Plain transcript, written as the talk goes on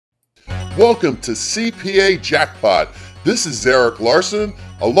Welcome to CPA Jackpot. This is Eric Larson,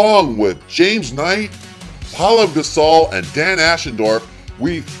 along with James Knight, Paulo Gasol, and Dan Ashendorf.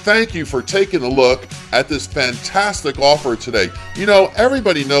 We thank you for taking a look at this fantastic offer today. You know,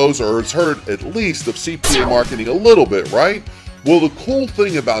 everybody knows or has heard at least of CPA marketing a little bit, right? Well, the cool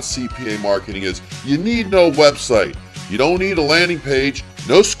thing about CPA marketing is you need no website. You don't need a landing page,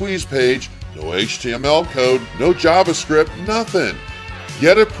 no squeeze page, no HTML code, no JavaScript, nothing.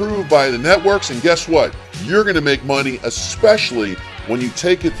 Get approved by the networks, and guess what? You're going to make money, especially when you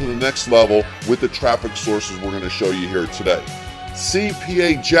take it to the next level with the traffic sources we're going to show you here today.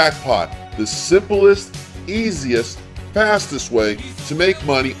 CPA Jackpot, the simplest, easiest, fastest way to make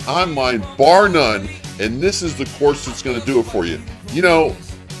money online, bar none, and this is the course that's going to do it for you. You know,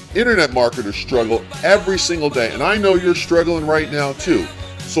 internet marketers struggle every single day, and I know you're struggling right now too.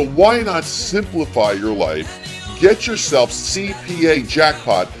 So why not simplify your life? Get yourself CPA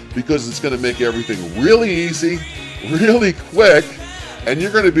Jackpot, because it's going to make everything really easy, really quick, and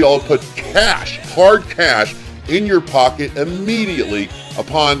you're going to be able to put cash, hard cash, in your pocket immediately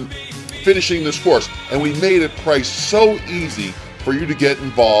upon finishing this course. And we made it priced so easy for you to get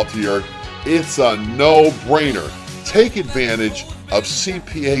involved here. It's a no-brainer. Take advantage of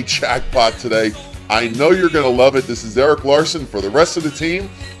CPA Jackpot today. I know you're going to love it. This is Eric Larson for the rest of the team.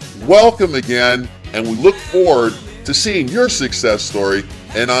 Welcome again, and we look forward to seeing your success story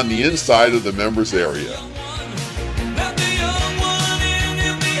and on the inside of the members area.